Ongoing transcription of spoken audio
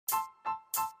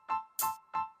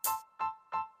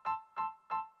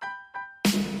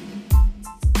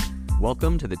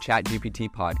Welcome to the ChatGPT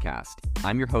podcast.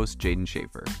 I'm your host, Jaden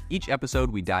Schaefer. Each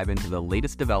episode, we dive into the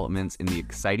latest developments in the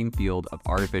exciting field of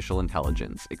artificial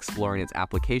intelligence, exploring its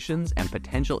applications and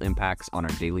potential impacts on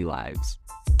our daily lives.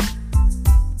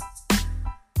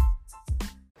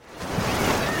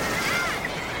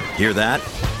 Hear that?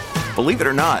 Believe it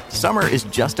or not, summer is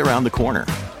just around the corner.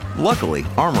 Luckily,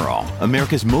 Armor All,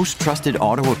 America's most trusted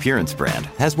auto appearance brand,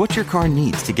 has what your car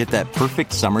needs to get that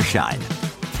perfect summer shine.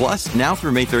 Plus, now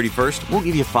through May 31st, we'll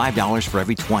give you $5 for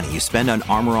every $20 you spend on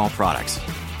Armor All products.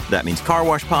 That means car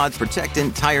wash pods,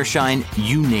 protectant, tire shine,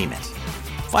 you name it.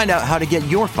 Find out how to get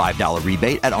your $5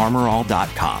 rebate at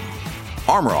armorall.com.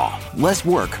 Armor All, less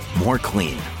work, more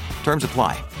clean. Terms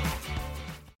apply.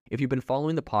 If you've been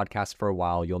following the podcast for a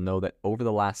while, you'll know that over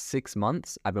the last 6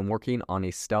 months, I've been working on a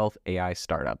stealth AI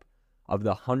startup. Of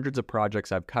the hundreds of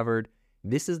projects I've covered,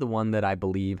 this is the one that I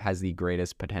believe has the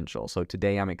greatest potential. So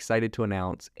today I'm excited to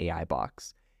announce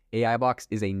AIBox. AIBox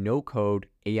is a no-code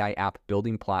AI app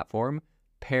building platform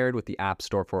paired with the App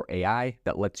Store for AI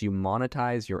that lets you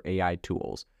monetize your AI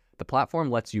tools. The platform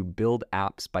lets you build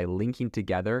apps by linking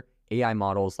together AI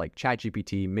models like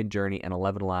ChatGPT, Midjourney, and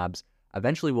 11 Labs.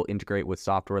 Eventually, we'll integrate with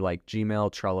software like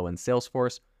Gmail, Trello, and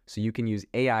Salesforce, so you can use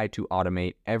AI to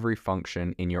automate every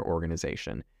function in your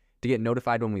organization. To get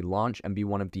notified when we launch and be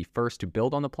one of the first to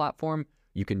build on the platform,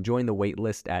 you can join the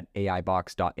waitlist at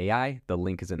aibox.ai. The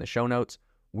link is in the show notes.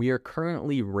 We are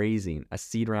currently raising a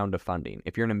seed round of funding.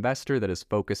 If you're an investor that is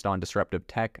focused on disruptive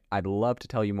tech, I'd love to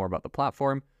tell you more about the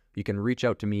platform. You can reach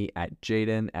out to me at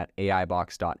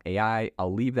jaden@aibox.ai.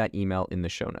 I'll leave that email in the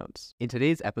show notes. In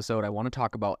today's episode, I want to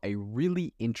talk about a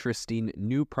really interesting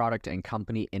new product and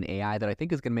company in AI that I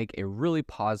think is going to make a really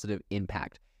positive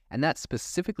impact. And that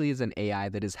specifically is an AI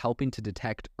that is helping to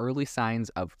detect early signs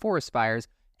of forest fires,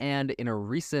 and in a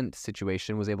recent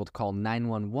situation was able to call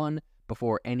 911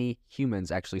 before any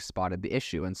humans actually spotted the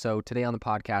issue. And so today on the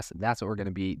podcast, that's what we're going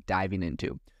to be diving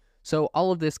into. So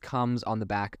all of this comes on the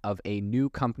back of a new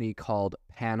company called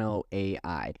Pano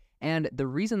AI. And the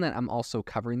reason that I'm also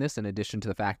covering this, in addition to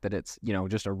the fact that it's,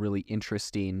 just a really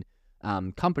interesting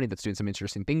company that's doing some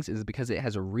interesting things, is because it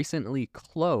has recently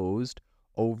closed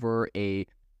over a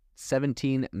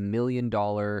 $17 million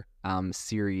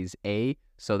Series A.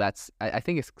 So that's, I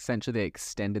think it's essentially they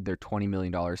extended their $20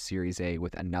 million Series A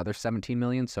with another $17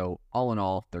 million. So all in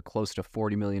all, they're close to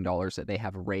 $40 million that they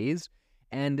have raised.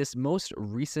 And this most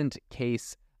recent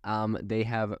case they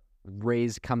have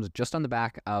raised comes just on the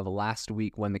back of last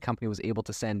week when the company was able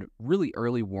to send really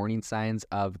early warning signs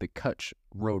of the Kutch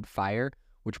Road fire,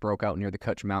 which broke out near the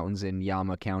Kutch Mountains in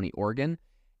Yama County, Oregon.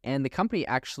 And the company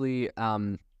actually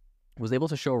was able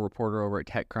to show a reporter over at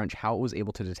TechCrunch how it was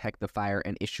able to detect the fire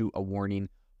and issue a warning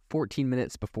 14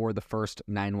 minutes before the first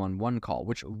 911 call,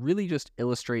 which really just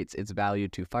illustrates its value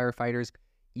to firefighters,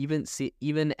 even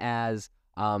as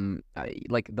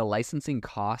like the licensing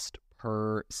cost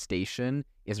per station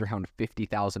is around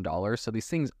 $50,000. So these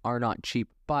things are not cheap,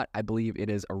 but I believe it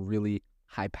is a really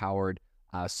high-powered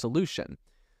solution.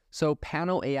 So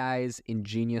Pano AI's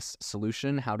ingenious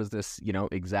solution, how does this,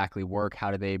 exactly work?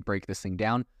 How do they break this thing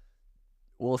down?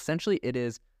 Well, essentially it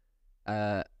is,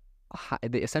 they're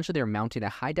mounting a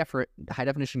high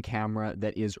definition camera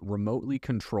that is remotely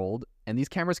controlled, and these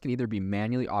cameras can either be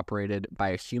manually operated by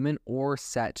a human or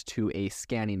set to a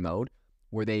scanning mode,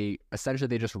 where they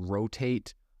just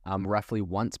rotate roughly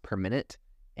once per minute,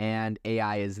 and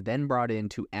AI is then brought in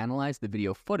to analyze the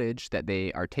video footage that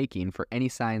they are taking for any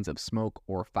signs of smoke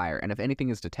or fire, and if anything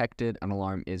is detected, an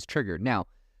alarm is triggered. Now,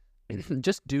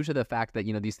 just due to the fact that,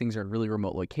 these things are in really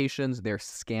remote locations, they're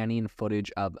scanning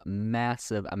footage of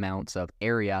massive amounts of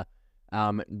area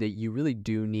that you really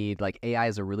do need. Like, AI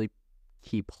is a really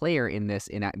key player in this,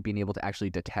 in being able to actually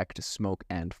detect smoke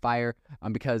and fire,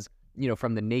 because,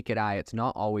 from the naked eye, it's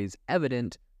not always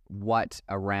evident what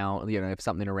around, if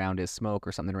something around is smoke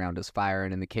or something around is fire.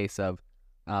 And in the case of,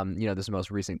 this most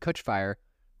recent Kutch fire,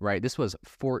 right, this was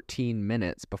 14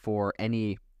 minutes before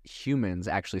any humans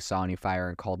actually saw any fire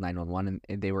and called 911,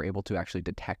 and they were able to actually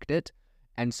detect it.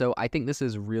 And so I think this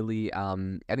is really, a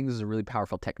really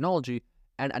powerful technology.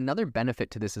 And another benefit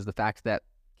to this is the fact that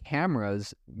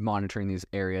cameras monitoring these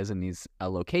areas and these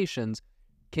locations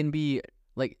can be,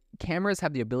 cameras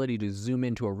have the ability to zoom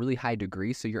into a really high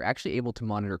degree. So you're actually able to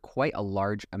monitor quite a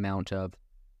large amount of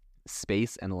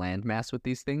space and landmass with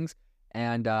these things.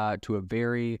 And to a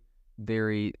very,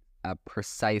 very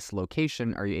precise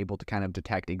location are you able to kind of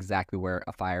detect exactly where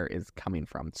a fire is coming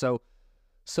from. So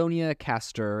Sonia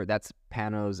Castor, that's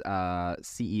Pano's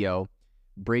CEO,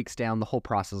 breaks down the whole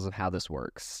process of how this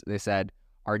works. They said,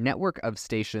 Our network of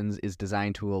stations is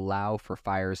designed to allow for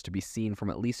fires to be seen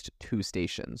from at least 2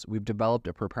 stations. We've developed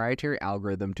a proprietary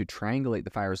algorithm to triangulate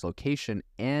the fire's location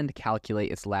and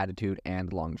calculate its latitude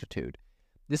and longitude.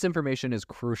 This information is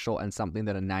crucial and something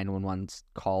that a 911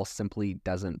 call simply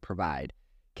doesn't provide.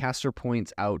 Castor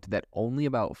points out that only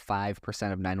about 5%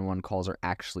 of 911 calls are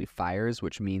actually fires,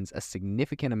 which means a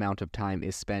significant amount of time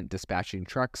is spent dispatching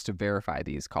trucks to verify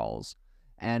these calls.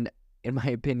 And in my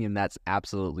opinion, that's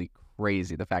absolutely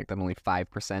crazy, the fact that only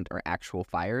 5% are actual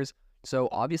fires. So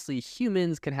obviously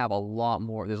humans can have there's a lot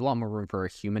more room for a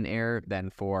human error than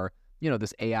for,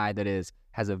 this AI that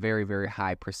has a very, very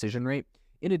high precision rate.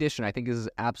 In addition, I think this is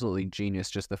absolutely genius,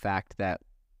 just the fact that,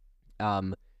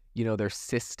 their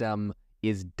system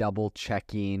is double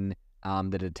checking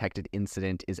the detected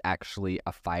incident is actually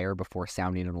a fire before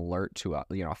sounding an alert to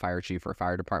a fire chief or a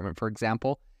fire department, for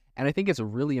example. And I think it's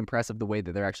really impressive the way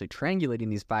that they're actually triangulating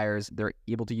these fires. They're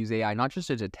able to use AI not just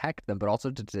to detect them, but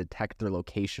also to detect their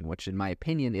location, which in my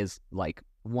opinion is like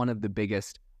one of the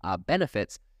biggest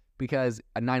benefits, because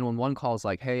a 911 call is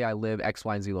like, hey, I live X,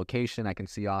 Y, and Z location. I can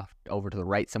see off over to the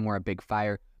right somewhere a big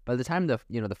fire. By the time the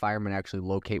firemen actually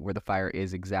locate where the fire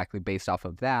is exactly based off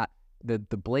of that, the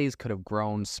blaze could have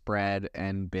grown, spread,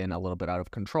 and been a little bit out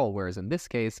of control. Whereas in this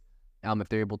case, if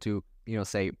they're able to,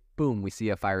 say, boom, we see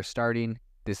a fire starting,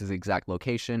 this is the exact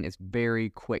location, it's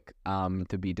very quick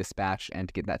to be dispatched and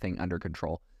to get that thing under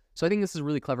control. So I think this is a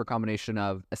really clever combination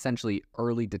of essentially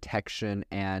early detection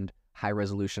and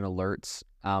high-resolution alerts,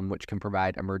 which can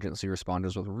provide emergency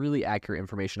responders with really accurate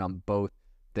information on both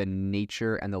the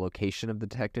nature and the location of the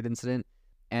detected incident.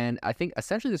 And I think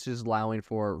essentially this is allowing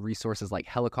for resources like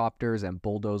helicopters and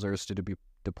bulldozers to be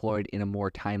deployed in a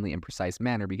more timely and precise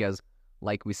manner, because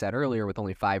like we said earlier, with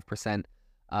only 5%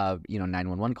 of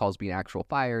 911 calls being actual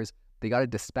fires, they got to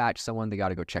dispatch someone, they got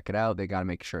to go check it out, they got to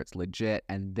make sure it's legit,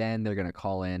 and then they're going to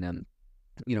call in and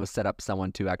set up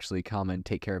someone to actually come and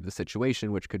take care of the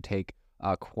situation, which could take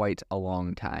quite a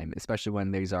long time, especially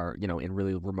when these are in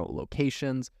really remote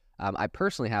locations. I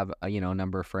personally have a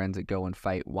number of friends that go and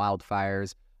fight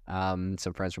wildfires,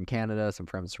 some friends from Canada, some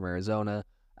friends from Arizona.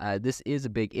 This is a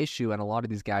big issue, and a lot of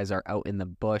these guys are out in the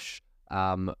bush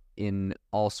in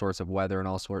all sorts of weather and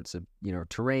all sorts of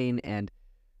terrain, and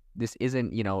this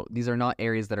isn't these are not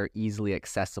areas that are easily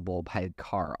accessible by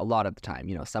car a lot of the time.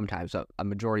 Sometimes a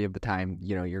majority of the time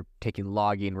you're taking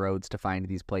logging roads to find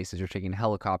these places, you're taking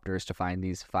helicopters to find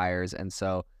these fires, and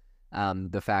so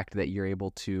the fact that you're able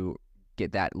to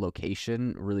get that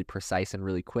location really precise and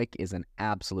really quick is an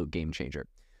absolute game changer.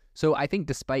 So I think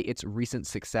despite its recent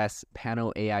success,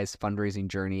 Pano AI's fundraising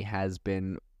journey has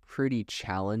been pretty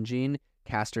challenging.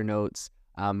 Castor notes,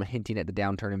 hinting at the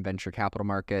downturn in venture capital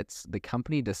markets, the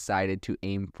company decided to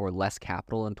aim for less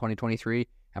capital in 2023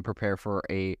 and prepare for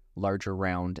a larger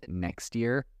round next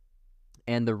year.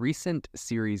 And the recent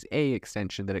Series A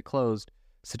extension that it closed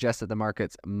suggests that the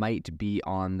markets might be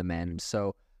on the mend.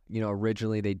 So,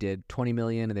 originally they did 20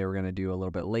 million and they were going to do a little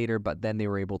bit later, but then they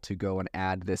were able to go and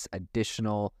add this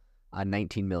additional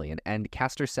 19 million. And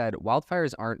Castor said,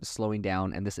 wildfires aren't slowing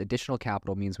down, and this additional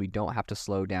capital means we don't have to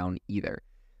slow down either.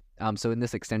 So in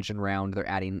this extension round, they're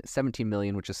adding 17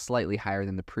 million, which is slightly higher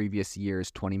than the previous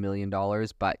year's $20 million.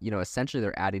 But, essentially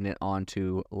they're adding it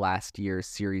onto last year's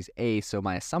Series A. So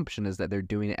my assumption is that they're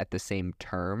doing it at the same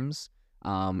terms,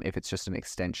 if it's just an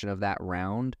extension of that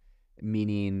round,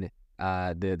 meaning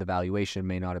the valuation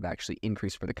may not have actually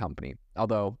increased for the company.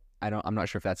 Although I'm not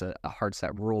sure if that's a hard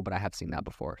set rule, but I have seen that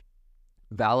before.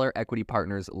 Valor Equity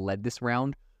Partners led this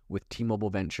round, with T-Mobile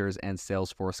Ventures and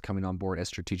Salesforce coming on board as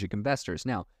strategic investors.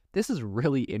 Now, this is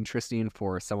really interesting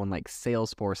for someone like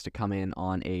Salesforce to come in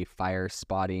on a fire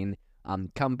spotting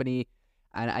company.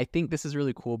 And I think this is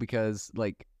really cool because,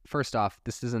 first off,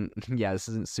 this isn't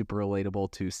super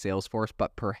relatable to Salesforce,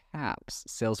 but perhaps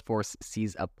Salesforce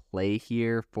sees a play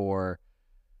here for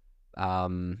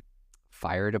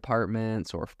fire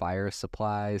departments or fire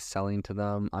supplies, selling to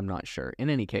them. I'm not sure. In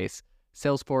any case,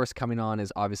 Salesforce coming on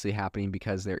is obviously happening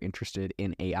because they're interested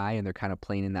in AI and they're kind of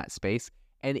playing in that space.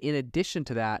 And in addition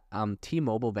to that,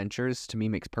 T-Mobile Ventures to me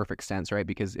makes perfect sense, right?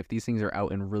 Because if these things are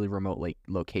out in really remote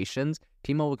locations,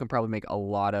 T-Mobile can probably make a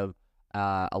lot of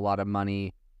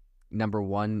money. Number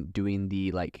one, doing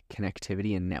the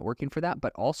connectivity and networking for that,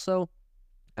 but also,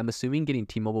 I'm assuming getting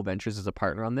T-Mobile Ventures as a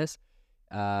partner on this,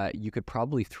 you could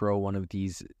probably throw one of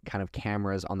these kind of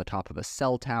cameras on the top of a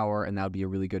cell tower, and that would be a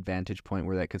really good vantage point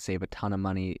where that could save a ton of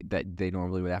money that they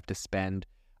normally would have to spend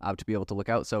to be able to look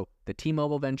out. So the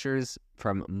T-Mobile Ventures,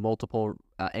 from multiple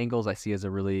angles, I see as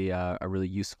a really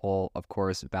useful. Of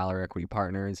course, Valor Equity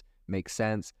Partners makes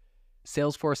sense.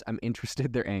 Salesforce, I'm interested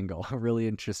in their angle. I'm really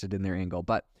interested in their angle.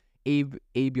 But Abe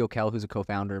Yokel, who's a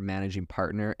co-founder and managing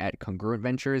partner at Congruent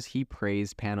Ventures, he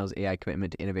praised Pano's AI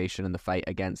commitment to innovation in the fight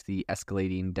against the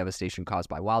escalating devastation caused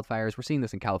by wildfires. We're seeing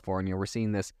this in California. We're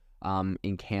seeing this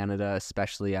in Canada,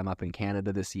 especially. I'm up in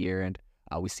Canada this year, and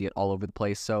we see it all over the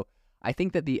place. So I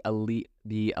think that the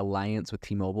alliance with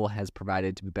T-Mobile has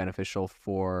provided to be beneficial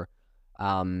for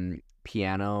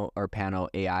Pano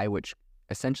AI, which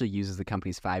essentially uses the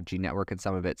company's 5G network and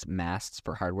some of its masts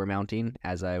for hardware mounting,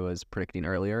 as I was predicting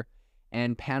earlier.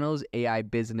 And Pano's AI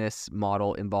business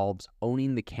model involves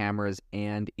owning the cameras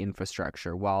and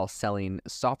infrastructure while selling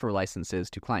software licenses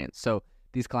to clients. So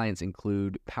these clients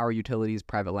include power utilities,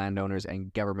 private landowners,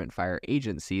 and government fire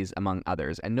agencies, among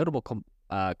others. And notable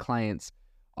clients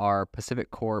are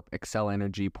Pacific Corp, Xcel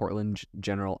Energy, Portland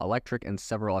General Electric, and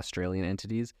several Australian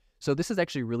entities. So this is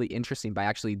actually really interesting by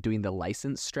actually doing the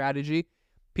license strategy.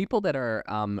 People that are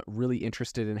really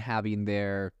interested in having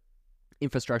their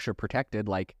infrastructure protected,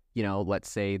 like, let's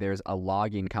say there's a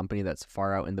logging company that's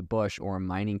far out in the bush, or a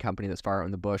mining company that's far out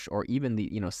in the bush, or even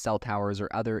the, cell towers or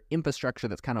other infrastructure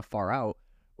that's kind of far out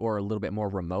or a little bit more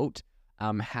remote,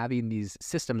 having these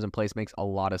systems in place makes a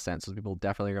lot of sense. So people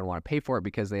definitely are going to want to pay for it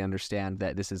because they understand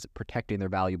that this is protecting their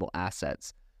valuable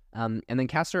assets. And then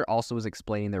Castor also was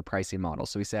explaining their pricing model.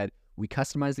 So he said, we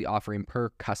customize the offering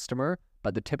per customer,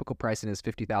 but the typical pricing is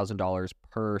 $50,000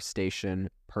 per station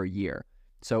per year.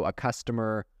 So a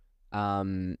customer,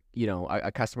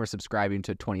 a customer subscribing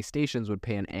to 20 stations would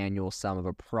pay an annual sum of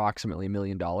approximately $1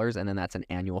 million, and then that's an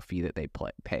annual fee that they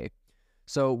pay.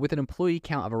 So with an employee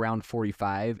count of around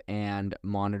 45 and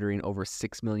monitoring over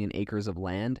 6 million acres of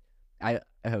land,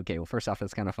 first off,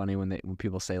 that's kind of funny when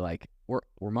people say like we're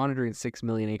monitoring 6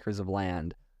 million acres of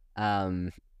land. I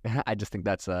just think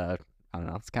that's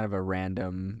it's kind of a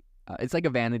random. It's like a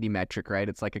vanity metric, right?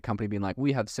 It's like a company being like,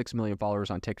 we have 6 million followers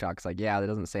on TikTok. It's like, yeah, that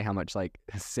doesn't say how much like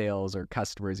sales or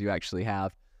customers you actually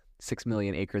have. 6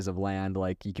 million acres of land,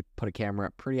 like you could put a camera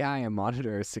up pretty high and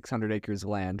monitor 600 acres of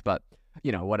land, but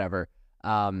whatever.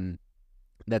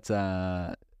 That's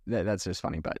just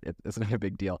funny, but it's not a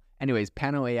big deal. Anyways,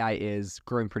 Pano AI is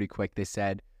growing pretty quick. They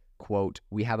said, quote,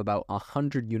 we have about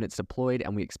 100 units deployed,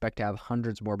 and we expect to have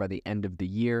hundreds more by the end of the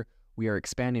year. We are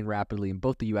expanding rapidly in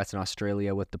both the U.S. and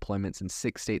Australia, with deployments in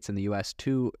 6 states in the U.S.,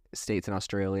 2 states in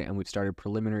Australia, and we've started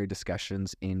preliminary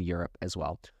discussions in Europe as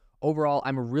well. Overall,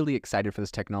 I'm really excited for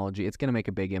this technology. It's going to make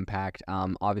a big impact.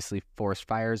 Obviously, forest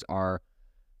fires are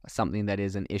something that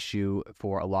is an issue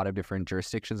for a lot of different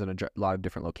jurisdictions and a lot of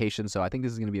different locations. So I think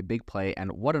this is going to be a big play,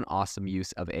 and what an awesome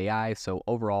use of AI. So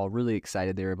overall, really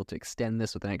excited they were able to extend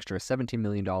this with an extra $17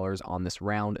 million on this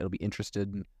round. I'll be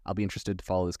interested to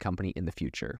follow this company in the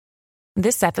future.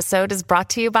 This episode is brought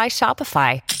to you by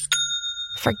Shopify.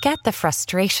 Forget the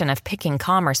frustration of picking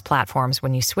commerce platforms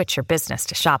when you switch your business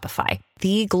to Shopify,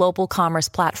 the global commerce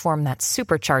platform that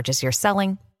supercharges your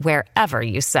selling wherever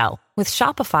you sell. With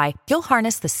Shopify, you'll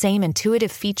harness the same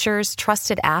intuitive features,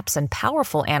 trusted apps, and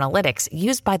powerful analytics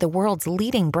used by the world's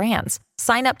leading brands.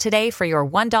 Sign up today for your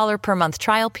 $1 per month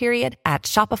trial period at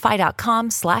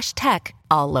shopify.com/tech,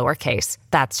 all lowercase.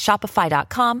 That's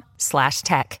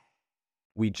shopify.com/tech.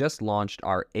 We just launched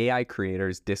our AI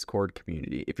Creators Discord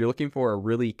community. If you're looking for a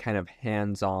really kind of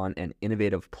hands-on and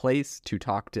innovative place to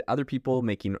talk to other people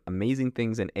making amazing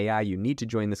things in AI, you need to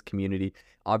join this community.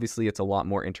 Obviously, it's a lot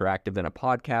more interactive than a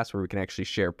podcast where we can actually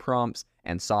share prompts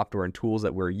and software and tools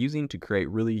that we're using to create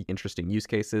really interesting use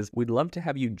cases. We'd love to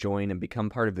have you join and become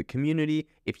part of the community.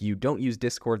 If you don't use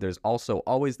Discord, there's also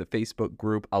always the Facebook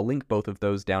group. I'll link both of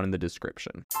those down in the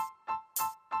description.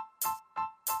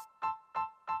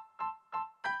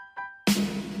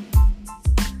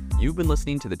 You've been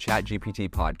listening to the ChatGPT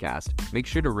podcast. Make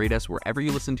sure to rate us wherever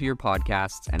you listen to your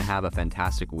podcasts and have a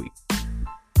fantastic week.